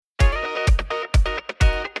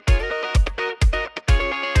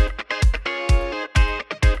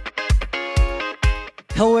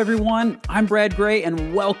Hello everyone, I'm Brad Gray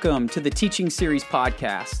and welcome to the Teaching Series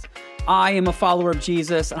podcast. I am a follower of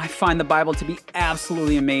Jesus and I find the Bible to be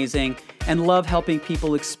absolutely amazing and love helping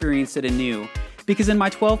people experience it anew. Because in my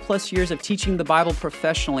 12 plus years of teaching the Bible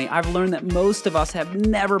professionally, I've learned that most of us have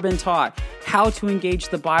never been taught how to engage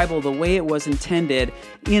the Bible the way it was intended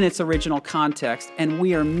in its original context, and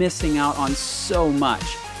we are missing out on so much.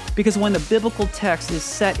 Because when the biblical text is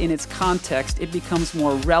set in its context, it becomes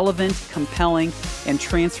more relevant, compelling, and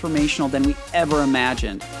transformational than we ever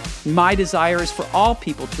imagined. My desire is for all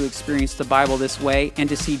people to experience the Bible this way and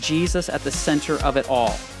to see Jesus at the center of it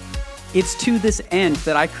all. It's to this end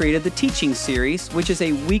that I created the Teaching Series, which is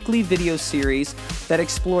a weekly video series that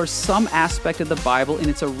explores some aspect of the Bible in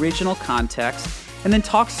its original context and then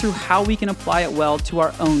talks through how we can apply it well to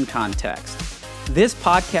our own context. This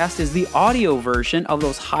podcast is the audio version of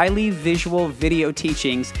those highly visual video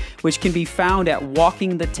teachings, which can be found at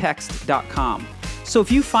walkingthetext.com. So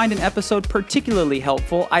if you find an episode particularly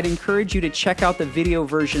helpful, I'd encourage you to check out the video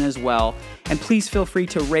version as well, and please feel free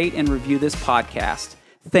to rate and review this podcast.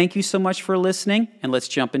 Thank you so much for listening, and let's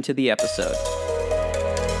jump into the episode.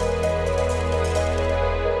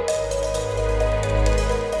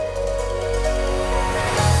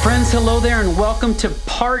 Friends, hello there, and welcome to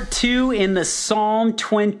part 2 in the Psalm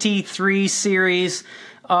 23 series.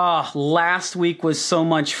 Last week was so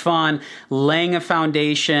much fun, laying a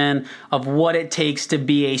foundation of what it takes to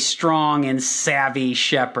be a strong and savvy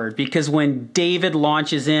shepherd. Because when David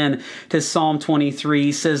launches in to Psalm 23,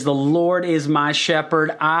 he says, "The Lord is my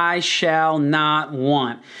shepherd, I shall not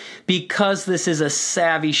want." Because this is a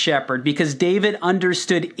savvy shepherd, because David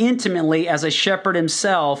understood intimately as a shepherd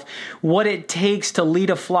himself what it takes to lead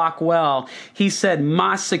a flock well, he said,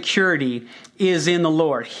 "My security is in the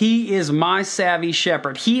Lord." He is my savvy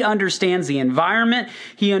shepherd. He understands the environment.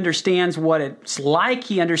 He understands what it's like.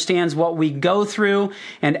 He understands what we go through.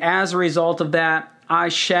 And as a result of that, I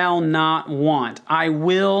shall not want. I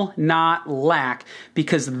will not lack,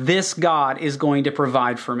 because this God is going to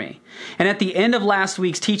provide for me. And at the end of last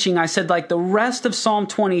week's teaching, I said, like the rest of Psalm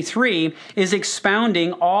 23 is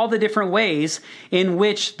expounding all the different ways in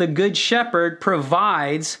which the Good Shepherd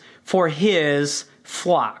provides for his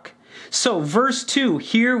flock. So verse 2,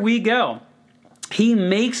 here we go. He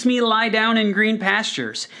makes me lie down in green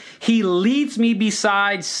pastures. He leads me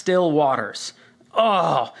beside still waters.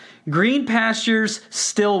 Green pastures,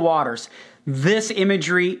 still waters. This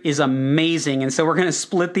imagery is amazing. And so we're going to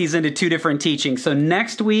split these into 2 different teachings. So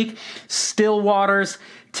next week, still waters.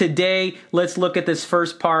 Today, let's look at this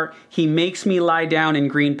first part. He makes me lie down in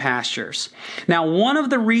green pastures. Now, one of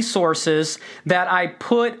the resources that I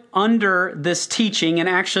put under this teaching, and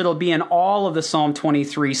actually it'll be in all of the Psalm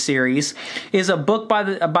 23 series, is a book by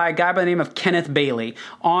a guy by the name of Kenneth Bailey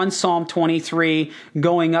on Psalm 23,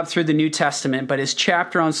 going up through the New Testament. But his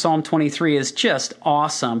chapter on Psalm 23 is just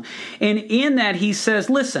awesome. And in that, he says,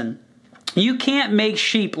 listen, you can't make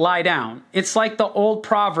sheep lie down. It's like the old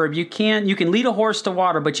proverb, you can lead a horse to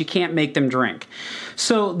water, but you can't make them drink.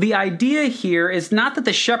 So the idea here is not that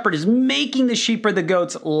the shepherd is making the sheep or the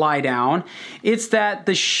goats lie down. It's that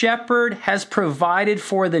the shepherd has provided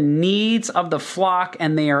for the needs of the flock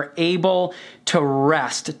and they are able to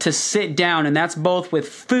rest, to sit down. And that's both with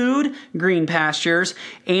food, green pastures,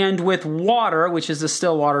 and with water, which is the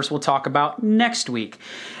still waters we'll talk about next week.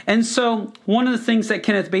 And so one of the things that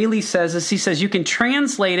Kenneth Bailey says is he says you can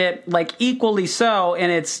translate it like equally so,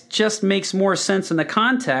 and it just makes more sense in the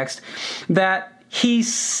context that he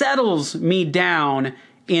settles me down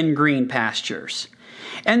in green pastures.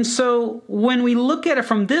 And so when we look at it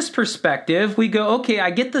from this perspective, we go, okay,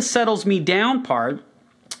 I get the settles me down part.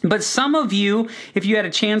 But some of you, if you had a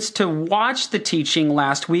chance to watch the teaching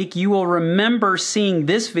last week, you will remember seeing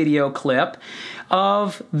this video clip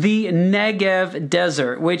of the Negev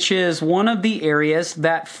desert, which is one of the areas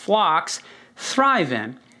that flocks thrive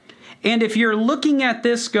in. And if you're looking at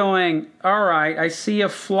this going, all right, I see a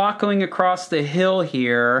flock going across the hill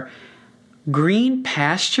here, green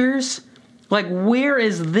pastures? Like, where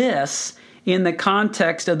is this in the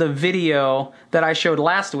context of the video that I showed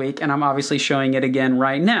last week? And I'm obviously showing it again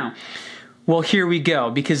right now. Well, here we go,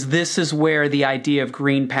 because this is where the idea of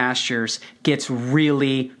green pastures gets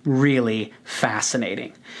really, really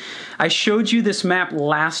fascinating. I showed you this map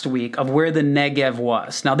last week of where the Negev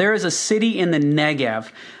was. Now, there is a city in the Negev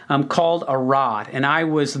called Arad, and I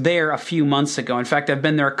was there a few months ago. In fact, I've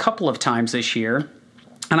been there a couple of times this year.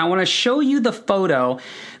 And I want to show you the photo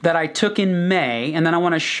that I took in May, and then I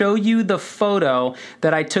want to show you the photo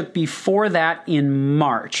that I took before that in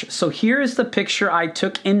March. So here is the picture I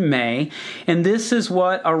took in May, and this is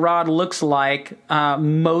what Arad looks like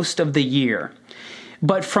most of the year.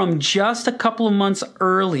 But from just a couple of months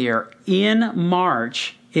earlier, in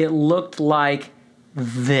March, it looked like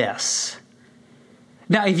this.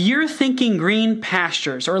 Now, if you're thinking green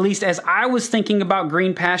pastures, or at least as I was thinking about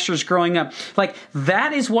green pastures growing up, like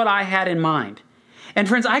that is what I had in mind. And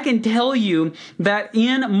friends, I can tell you that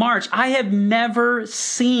in March, I have never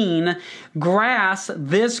seen grass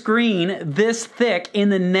this green, this thick in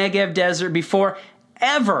the Negev desert before,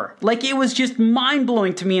 ever. Like, it was just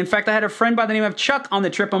mind-blowing to me. In fact, I had a friend by the name of Chuck on the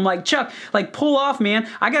trip. I'm like, Chuck, like, pull off, man.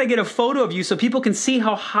 I got to get a photo of you so people can see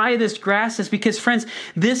how high this grass is, because, friends,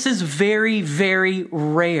 this is very, very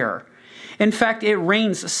rare. In fact, it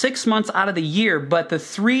rains 6 months out of the year, but the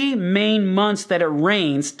 3 main months that it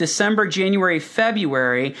rains, December, January,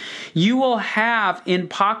 February, you will have in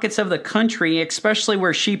pockets of the country, especially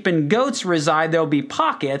where sheep and goats reside, there'll be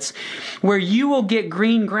pockets where you will get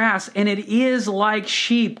green grass, and it is like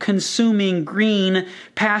sheep consuming green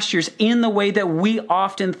pastures in the way that we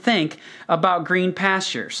often think about green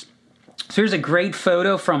pastures. So here's a great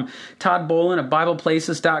photo from Todd Bolin of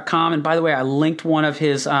BiblePlaces.com. And by the way, I linked one of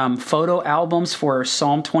his photo albums for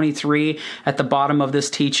Psalm 23 at the bottom of this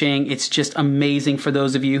teaching. It's just amazing for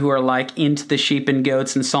those of you who are like into the sheep and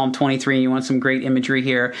goats in Psalm 23 and you want some great imagery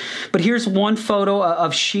here. But here's one photo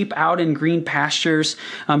of sheep out in green pastures.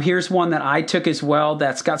 Here's one that I took as well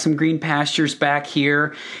that's got some green pastures back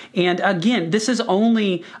here. And again, this is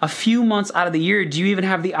only a few months out of the year. Do you even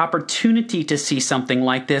have the opportunity to see something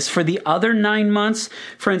like this? For the other 9 months,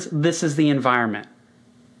 friends, this is the environment.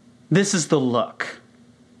 This is the look.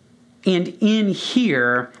 And in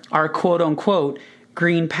here are quote unquote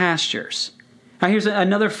green pastures. Now here's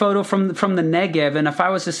another photo from the Negev, and if I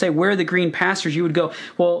was to say, where are the green pastures, you would go,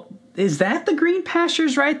 well, is that the green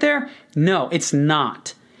pastures right there? No, it's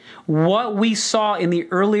not. What we saw in the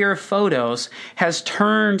earlier photos has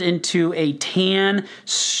turned into a tan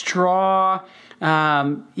straw,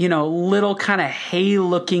 little kind of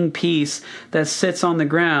hay-looking piece that sits on the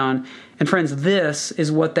ground. And friends, this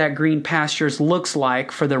is what that green pastures looks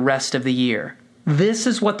like for the rest of the year. This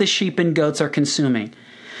is what the sheep and goats are consuming.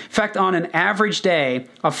 In fact, on an average day,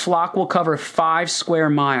 a flock will cover 5 square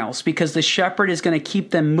miles because the shepherd is going to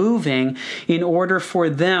keep them moving in order for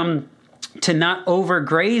them to not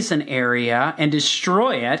overgraze an area and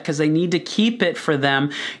destroy it, because they need to keep it for them.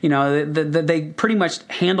 They pretty much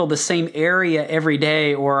handle the same area every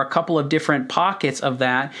day, or a couple of different pockets of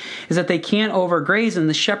that, is that they can't overgraze, and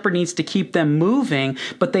the shepherd needs to keep them moving,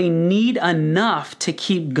 but they need enough to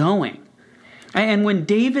keep going. And when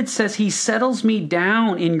David says he settles me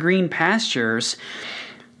down in green pastures,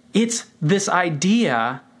 it's this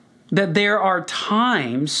idea that there are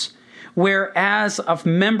times where, as a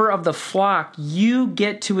member of the flock, you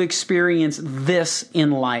get to experience this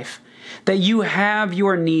in life, that you have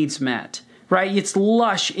your needs met, right? It's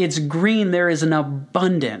lush, it's green, there is an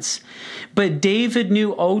abundance. But David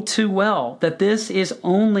knew oh too well that this is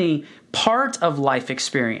only part of life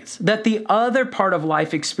experience, that the other part of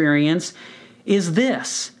life experience is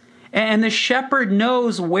this. And the shepherd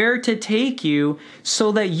knows where to take you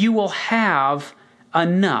so that you will have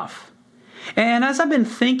enough. And as I've been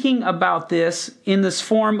thinking about this in this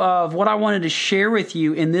form of what I wanted to share with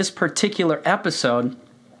you in this particular episode,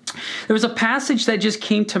 there was a passage that just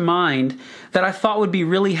came to mind that I thought would be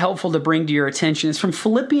really helpful to bring to your attention. It's from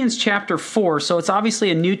Philippians chapter 4, so it's obviously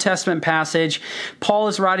a New Testament passage. Paul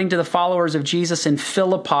is writing to the followers of Jesus in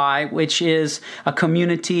Philippi, which is a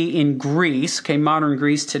community in Greece, modern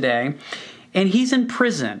Greece today, and he's in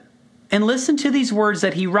prison. And listen to these words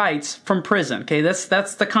that he writes from prison.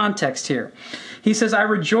 That's the context here. He says, I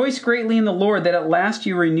rejoice greatly in the Lord that at last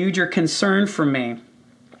you renewed your concern for me.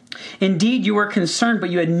 Indeed, you were concerned, but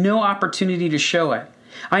you had no opportunity to show it.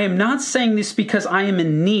 I am not saying this because I am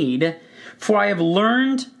in need, for I have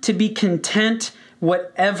learned to be content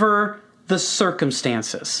whatever the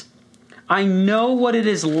circumstances. I know what it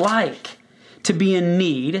is like to be in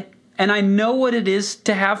need, and I know what it is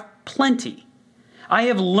to have plenty. I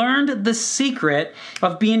have learned the secret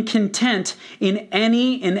of being content in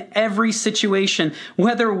any and every situation,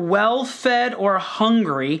 whether well-fed or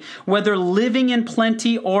hungry, whether living in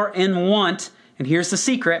plenty or in want. And here's the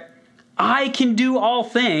secret: I can do all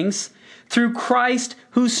things through Christ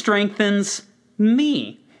who strengthens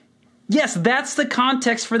me. Yes, that's the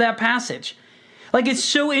context for that passage. Like, it's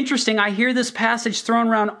so interesting. I hear this passage thrown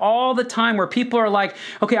around all the time where people are like,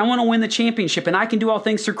 okay, I want to win the championship and I can do all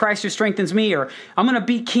things through Christ who strengthens me, or I'm going to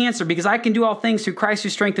beat cancer because I can do all things through Christ who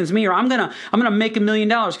strengthens me, or I'm going to make $1 million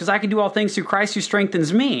because I can do all things through Christ who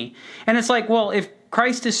strengthens me. And it's like, well, if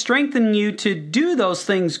Christ is strengthening you to do those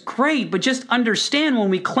things, great, but just understand when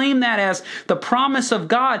we claim that as the promise of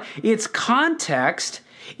God, its context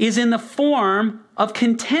is in the form of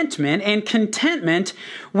contentment, and contentment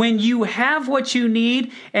when you have what you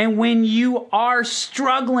need and when you are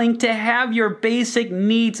struggling to have your basic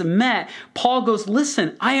needs met. Paul goes,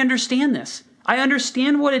 listen, I understand this. I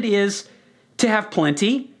understand what it is to have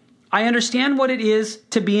plenty. I understand what it is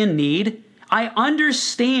to be in need. I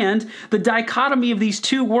understand the dichotomy of these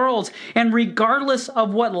two worlds, and regardless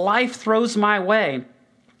of what life throws my way,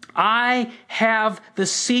 I have the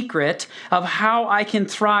secret of how I can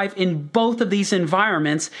thrive in both of these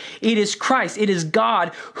environments. It is Christ, it is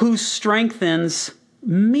God who strengthens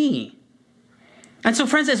me. And so,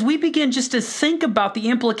 friends, as we begin just to think about the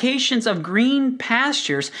implications of green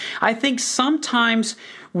pastures, I think sometimes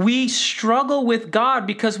we struggle with God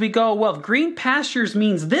because we go, well, if green pastures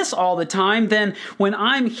means this all the time, then when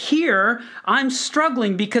I'm here, I'm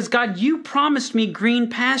struggling because, God, you promised me green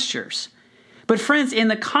pastures. But friends, in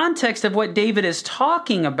the context of what David is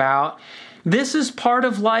talking about, this is part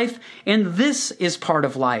of life and this is part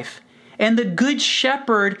of life. And the Good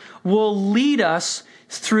Shepherd will lead us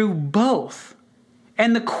through both.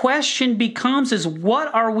 And the question becomes is,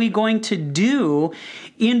 what are we going to do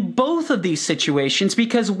in both of these situations?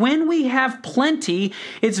 Because when we have plenty,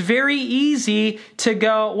 it's very easy to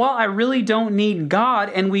go, well, I really don't need God,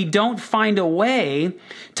 and we don't find a way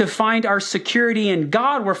to find our security in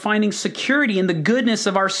God. We're finding security in the goodness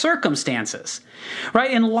of our circumstances, right?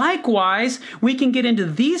 And likewise, we can get into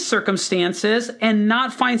these circumstances and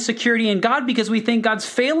not find security in God because we think God's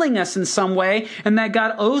failing us in some way and that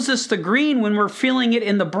God owes us the green when we're feeling it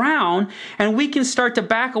in the brown, and we can start to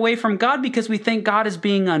back away from God because we think God is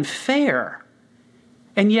being unfair.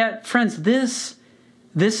 And yet, friends, this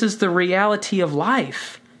is the reality of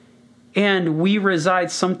life. And we reside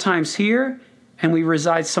sometimes here and we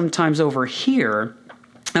reside sometimes over here.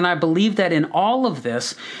 And I believe that in all of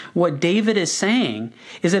this, what David is saying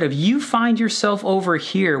is that if you find yourself over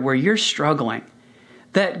here where you're struggling,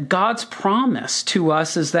 that God's promise to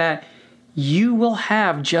us is that you will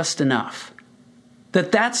have just enough.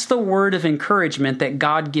 That's the word of encouragement that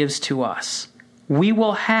God gives to us. We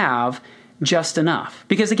will have just enough.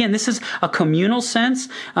 Because again, this is a communal sense.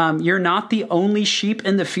 You're not the only sheep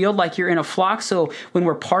in the field, like you're in a flock. So when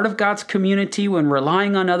we're part of God's community, when we're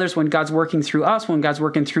relying on others, when God's working through us, when God's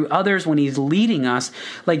working through others, when He's leading us,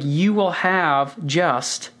 like you will have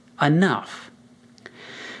just enough.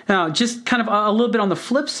 Now, just kind of a little bit on the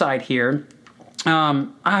flip side here,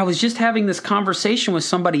 I was just having this conversation with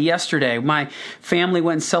somebody yesterday. My family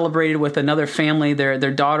went and celebrated with another family.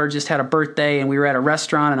 Their daughter just had a birthday, and we were at a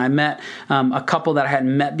restaurant, and I met a couple that I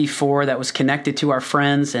hadn't met before that was connected to our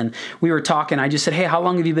friends, and we were talking. I just said, hey, how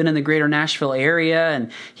long have you been in the greater Nashville area?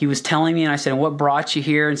 And he was telling me, and I said, what brought you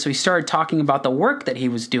here? And so he started talking about the work that he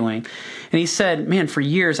was doing. And he said, man, for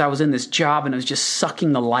years I was in this job, and it was just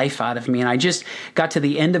sucking the life out of me. And I just got to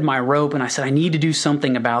the end of my rope, and I said, I need to do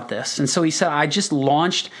something about this. And so he said, I just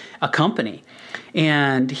launched a company.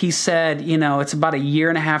 And he said, it's about 1.5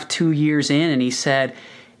 years, 2 years in, and he said,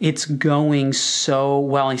 it's going so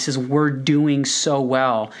well. And he says, we're doing so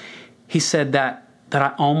well. He said that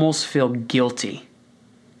I almost feel guilty.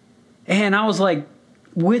 And I was like,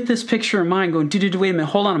 with this picture in mind, going, wait a minute,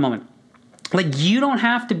 hold on a moment. Like, you don't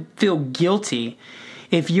have to feel guilty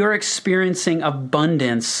if you're experiencing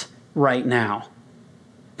abundance right now.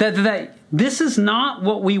 That this is not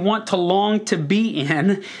what we want to long to be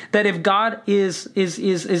in. That if God is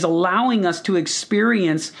allowing us to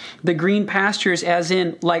experience the green pastures, as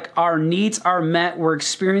in like our needs are met, we're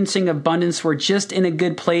experiencing abundance, we're just in a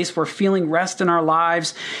good place, we're feeling rest in our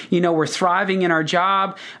lives, we're thriving in our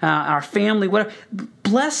job, our family, whatever.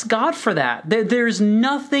 Bless God for that. There's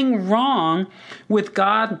nothing wrong with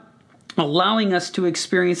God allowing us to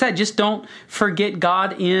experience that. Just don't forget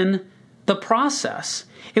God in the process.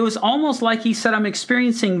 It was almost like he said, I'm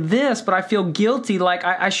experiencing this, but I feel guilty, like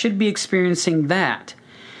I should be experiencing that.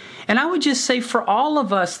 And I would just say for all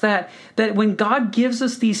of us that when God gives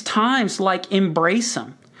us these times, like embrace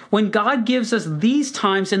them. When God gives us these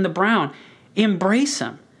times in the brown, embrace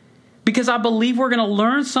them. Because I believe we're going to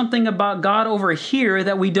learn something about God over here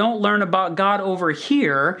that we don't learn about God over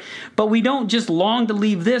here. But we don't just long to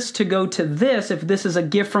leave this to go to this if this is a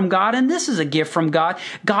gift from God and this is a gift from God.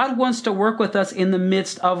 God wants to work with us in the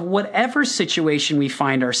midst of whatever situation we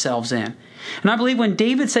find ourselves in. And I believe when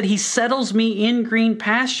David said he settles me in green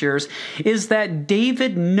pastures, is that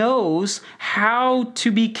David knows how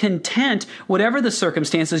to be content, whatever the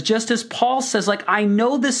circumstances, just as Paul says, like, I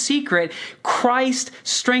know the secret. Christ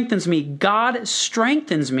strengthens me. God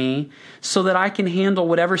strengthens me so that I can handle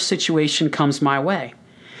whatever situation comes my way.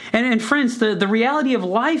 And friends, the reality of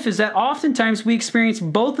life is that oftentimes we experience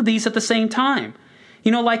both of these at the same time.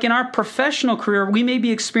 Like in our professional career, we may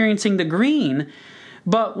be experiencing the green,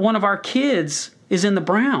 but one of our kids is in the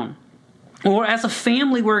brown. Or as a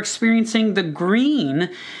family, we're experiencing the green,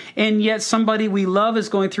 and yet somebody we love is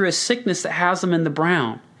going through a sickness that has them in the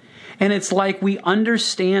brown. And it's like we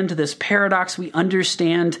understand this paradox, we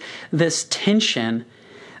understand this tension,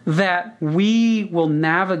 that we will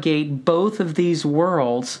navigate both of these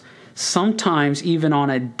worlds, sometimes even on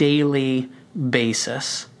a daily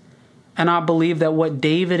basis. And I believe that what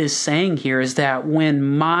David is saying here is that when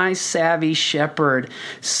my savvy shepherd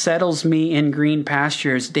settles me in green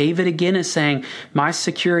pastures, David again is saying, my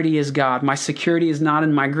security is God. My security is not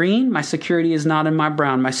in my green. My security is not in my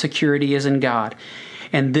brown. My security is in God.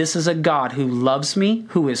 And this is a God who loves me,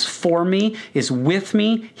 who is for me, is with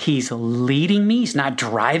me. He's leading me. He's not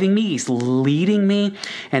driving me. He's leading me.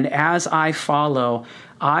 And as I follow,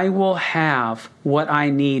 I will have what I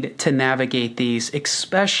need to navigate these,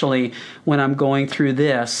 especially when I'm going through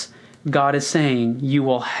this. God is saying, you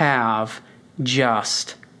will have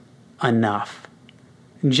just enough.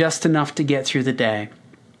 Just enough to get through the day.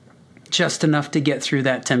 Just enough to get through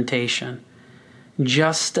that temptation.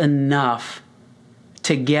 Just enough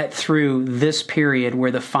to get through this period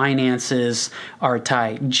where the finances are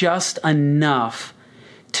tight. Just enough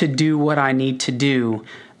to do what I need to do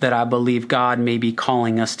that I believe God may be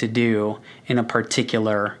calling us to do in a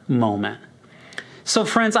particular moment. So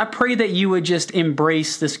friends, I pray that you would just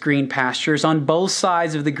embrace this green pastures on both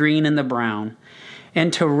sides of the green and the brown,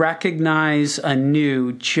 and to recognize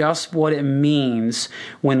anew just what it means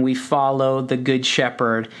when we follow the Good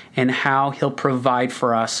Shepherd and how He'll provide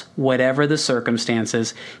for us whatever the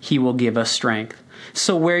circumstances. He will give us strength.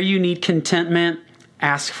 So where you need contentment,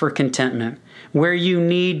 ask for contentment. Where you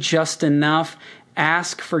need just enough,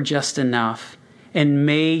 ask for just enough. And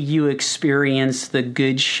may you experience the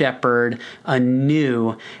Good Shepherd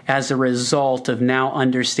anew as a result of now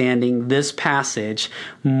understanding this passage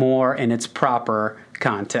more in its proper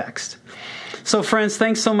context. So friends,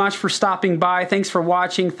 thanks so much for stopping by. Thanks for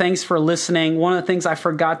watching. Thanks for listening. One of the things I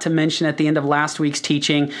forgot to mention at the end of last week's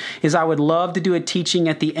teaching is I would love to do a teaching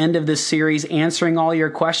at the end of this series answering all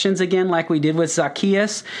your questions again like we did with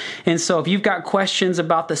Zacchaeus. And so if you've got questions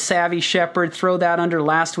about the savvy shepherd, throw that under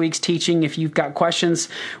last week's teaching. If you've got questions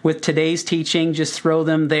with today's teaching, just throw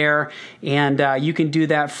them there, and you can do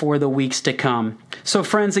that for the weeks to come. So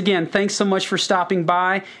friends, again, thanks so much for stopping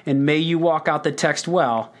by, and may you walk out the text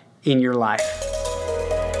well in your life.